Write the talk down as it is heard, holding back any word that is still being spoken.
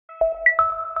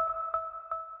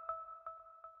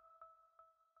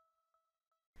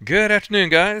Good afternoon,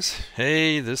 guys.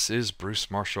 Hey, this is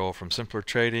Bruce Marshall from Simpler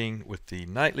Trading with the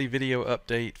nightly video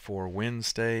update for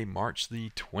Wednesday, March the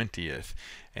 20th.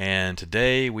 And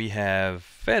today we have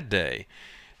Fed Day.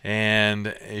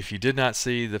 And if you did not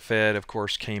see, the Fed, of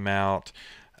course, came out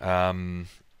and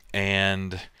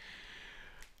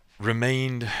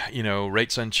remained,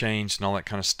 rates unchanged and all that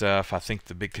kind of stuff. I think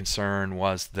the big concern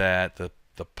was that the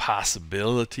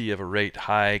possibility of a rate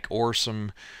hike or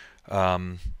some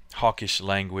hawkish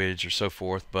language or so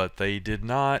forth, but they did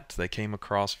not. They came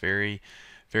across very,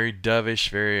 very dovish,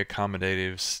 very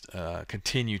accommodative,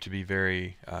 continue to be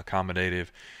very accommodative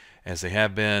as they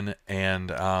have been. And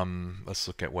let's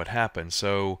look at what happened.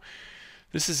 So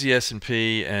this is the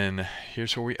S&P, and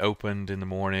here's where we opened in the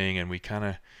morning, and we kind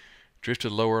of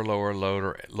drifted lower, lower,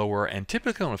 lower, lower. And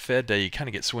typically on a Fed day, you kind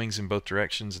of get swings in both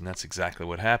directions, and that's exactly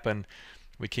what happened.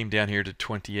 We came down here to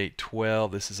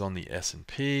 28.12. This is on the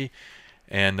S&P.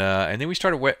 And then we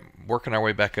started working our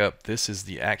way back up. This is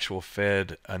the actual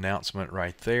Fed announcement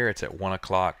right there. It's at 1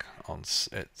 o'clock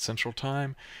at Central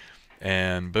Time.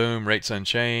 And boom, rates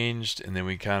unchanged. And then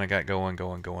we kind of got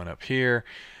going up here.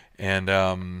 And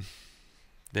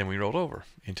then we rolled over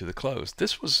into the close.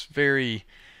 This was very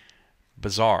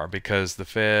bizarre because the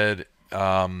Fed,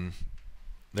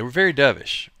 they were very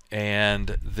dovish.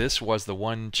 And this was the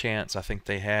one chance I think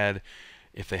they had.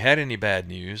 If they had any bad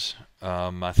news,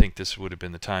 I think this would have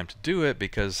been the time to do it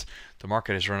because the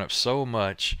market has run up so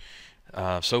much,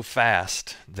 so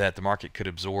fast that the market could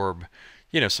absorb,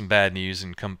 some bad news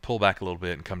and pull back a little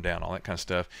bit and come down, all that kind of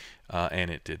stuff,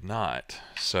 and it did not.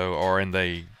 And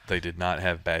they did not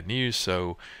have bad news.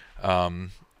 So, all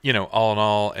in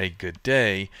all, a good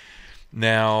day.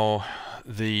 Now,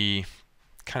 the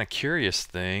kind of curious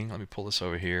thing, let me pull this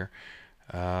over here.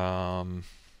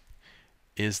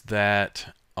 Is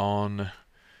that on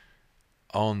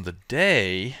the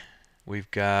day we've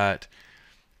got,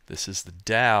 this is the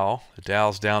Dow. The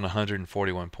Dow's down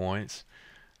 141 points.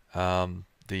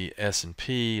 The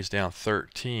S&P is down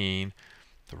 13.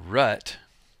 The RUT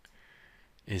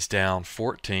is down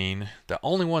 14. The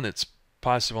only one that's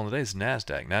positive on the day is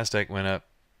NASDAQ. NASDAQ went up,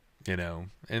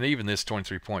 and even this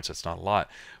 23 points, that's not a lot.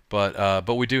 But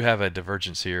we do have a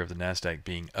divergence here of the NASDAQ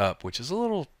being up, which is a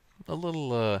little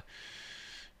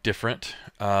different.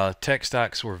 Tech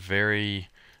stocks were very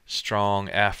strong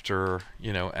after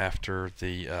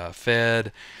the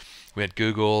Fed. We had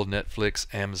Google, Netflix,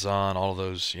 Amazon, all of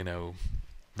those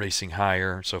racing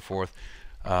higher and so forth.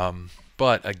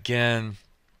 But again,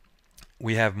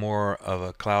 we have more of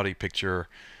a cloudy picture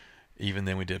even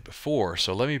than we did before.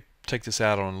 So let me take this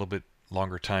out on a little bit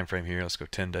longer time frame here. Let's go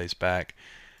 10 days back.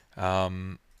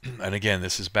 And again,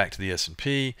 this is back to the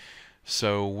S&P.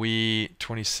 So we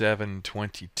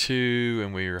 27.22,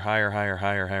 and we were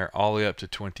higher, all the way up to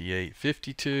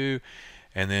 28.52,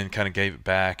 and then kind of gave it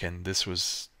back. And this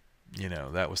was,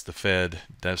 that was the Fed.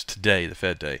 That's today, the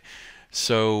Fed day.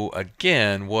 So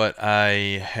again, what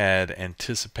I had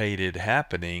anticipated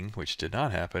happening, which did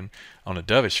not happen on a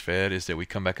dovish Fed, is that we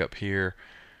come back up here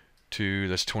to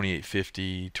that's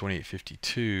 28.50,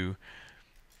 28.52,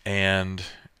 and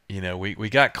we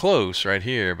got close right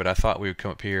here, but I thought we would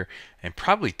come up here and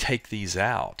probably take these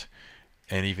out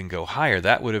and even go higher.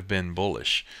 That would have been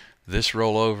bullish. This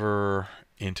rollover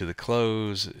into the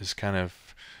close is kind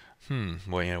of,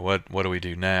 well, what do we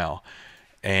do now?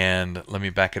 And let me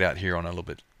back it out here on a little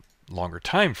bit longer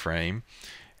time frame.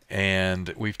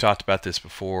 And we've talked about this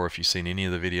before. If you've seen any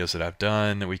of the videos that I've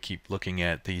done, we keep looking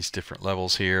at these different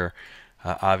levels here.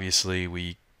 Obviously,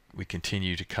 we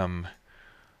continue to come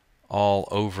all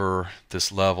over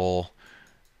this level,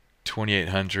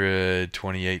 2800,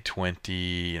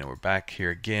 2820. We're back here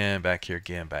again, back here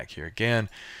again, back here again.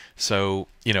 So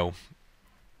the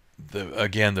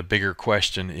bigger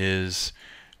question is,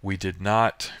 we did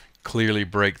not clearly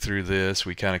break through this.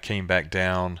 We kind of came back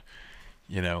down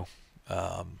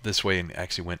this way and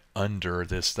actually went under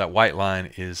this. That white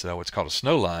line is what's called a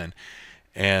snow line.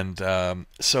 And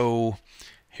so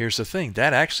here's the thing,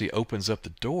 that actually opens up the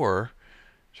door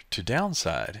to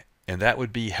downside, and that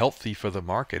would be healthy for the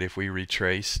market if we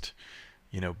retraced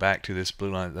back to this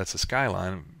blue line. That's a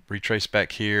skyline. Retrace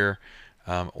back here,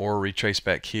 or retrace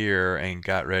back here and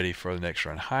got ready for the next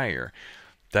run higher.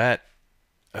 That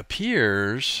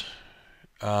appears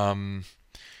like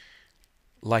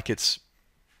it's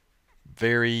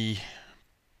very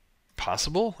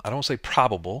possible. I don't say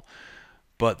probable,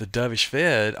 but the dovish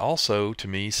Fed also to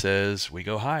me says we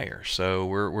go higher. So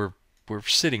we're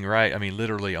sitting right,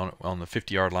 literally on the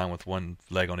 50-yard line with one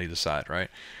leg on either side, right?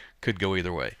 Could go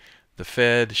either way. The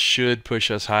Fed should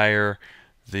push us higher.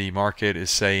 The market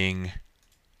is saying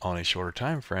on a shorter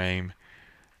time frame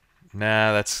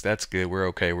nah, that's good. We're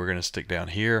okay. We're going to stick down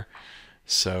here.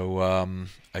 So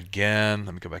again,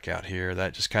 let me go back out here.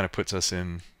 That just kind of puts us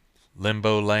in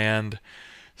limbo land.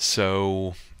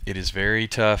 So it is very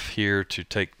tough here to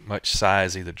take much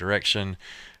size either direction.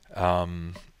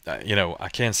 You know, I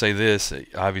can say this.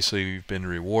 Obviously, we've been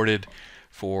rewarded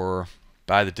for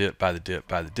buy the dip, buy the dip,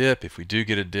 buy the dip. If we do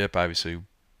get a dip, obviously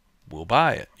we'll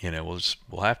buy it. You know,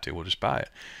 we'll have to. We'll just buy it.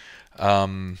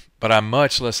 But I'm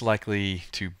much less likely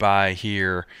to buy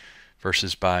here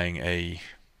versus buying a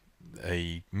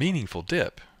meaningful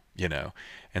dip, you know,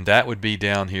 and that would be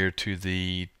down here to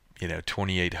the, you know,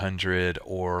 2800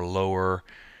 or lower,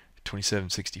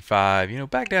 2765, you know,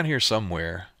 back down here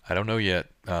somewhere. I don't know yet.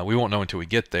 We won't know until we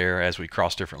get there as we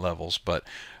cross different levels. But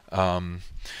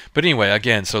anyway,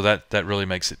 again, so that really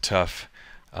makes it tough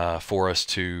for us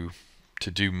to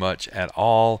do much at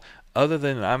all. Other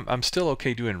than I'm still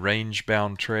okay doing range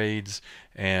bound trades,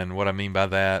 and what I mean by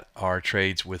that are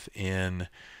trades within,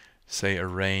 say, a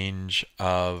range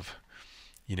of,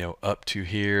 you know, up to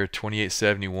here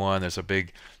 2871. There's a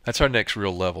big, that's our next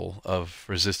real level of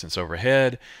resistance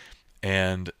overhead,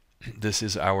 and this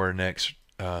is our next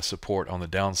support on the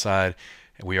downside.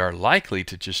 We are likely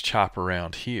to just chop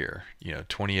around here, you know,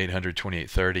 2800,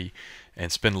 2830,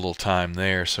 and spend a little time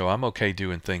there. So I'm okay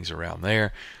doing things around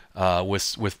there.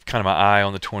 With kind of my eye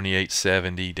on the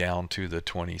 2870 down to the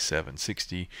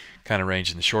 2760 kind of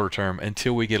range in the shorter term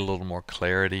until we get a little more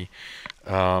clarity.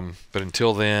 But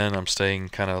until then, I'm staying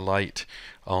kind of light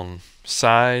on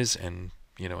size and,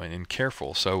 you know, and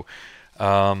careful. So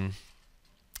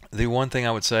the one thing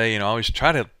I would say, you know, I always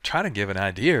try to give an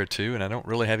idea or two, and I don't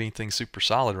really have anything super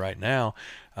solid right now.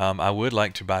 I would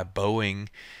like to buy Boeing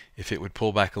if it would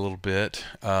pull back a little bit.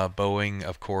 Boeing,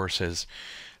 of course, has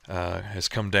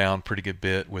come down pretty good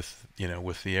bit with, you know,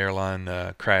 with the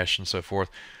airline crash and so forth.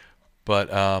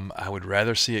 But I would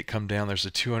rather see it come down. There's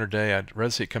a 200-day. I'd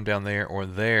rather see it come down there or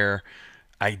there.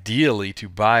 Ideally, to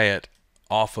buy it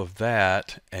off of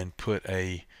that and put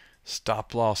a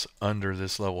stop loss under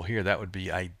this level here. That would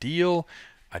be ideal.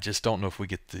 I just don't know if we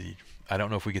get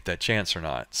that chance or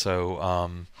not.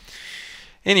 So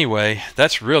anyway,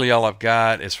 that's really all I've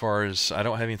got as far as, I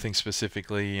don't have anything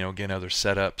specifically, you know, again, other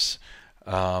setups.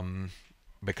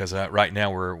 Because right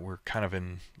now we're kind of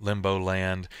in limbo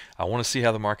land. I want to see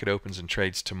how the market opens and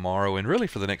trades tomorrow, and really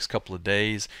for the next couple of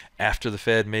days after the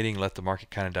Fed meeting, let the market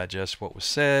kind of digest what was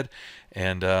said,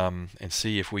 and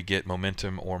see if we get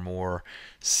momentum or more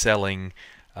selling.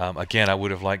 Again, I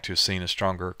would have liked to have seen a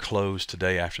stronger close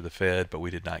today after the Fed, but we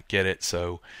did not get it.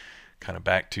 So kind of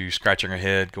back to scratching our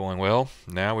head going, well,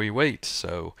 now we wait.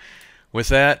 So with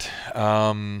that,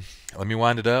 let me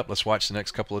wind it up. Let's watch the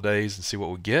next couple of days and see what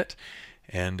we get,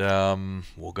 and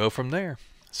we'll go from there.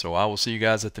 So I will see you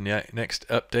guys at the next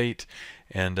update,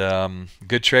 and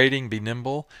good trading, be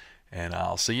nimble, and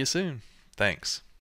I'll see you soon. Thanks.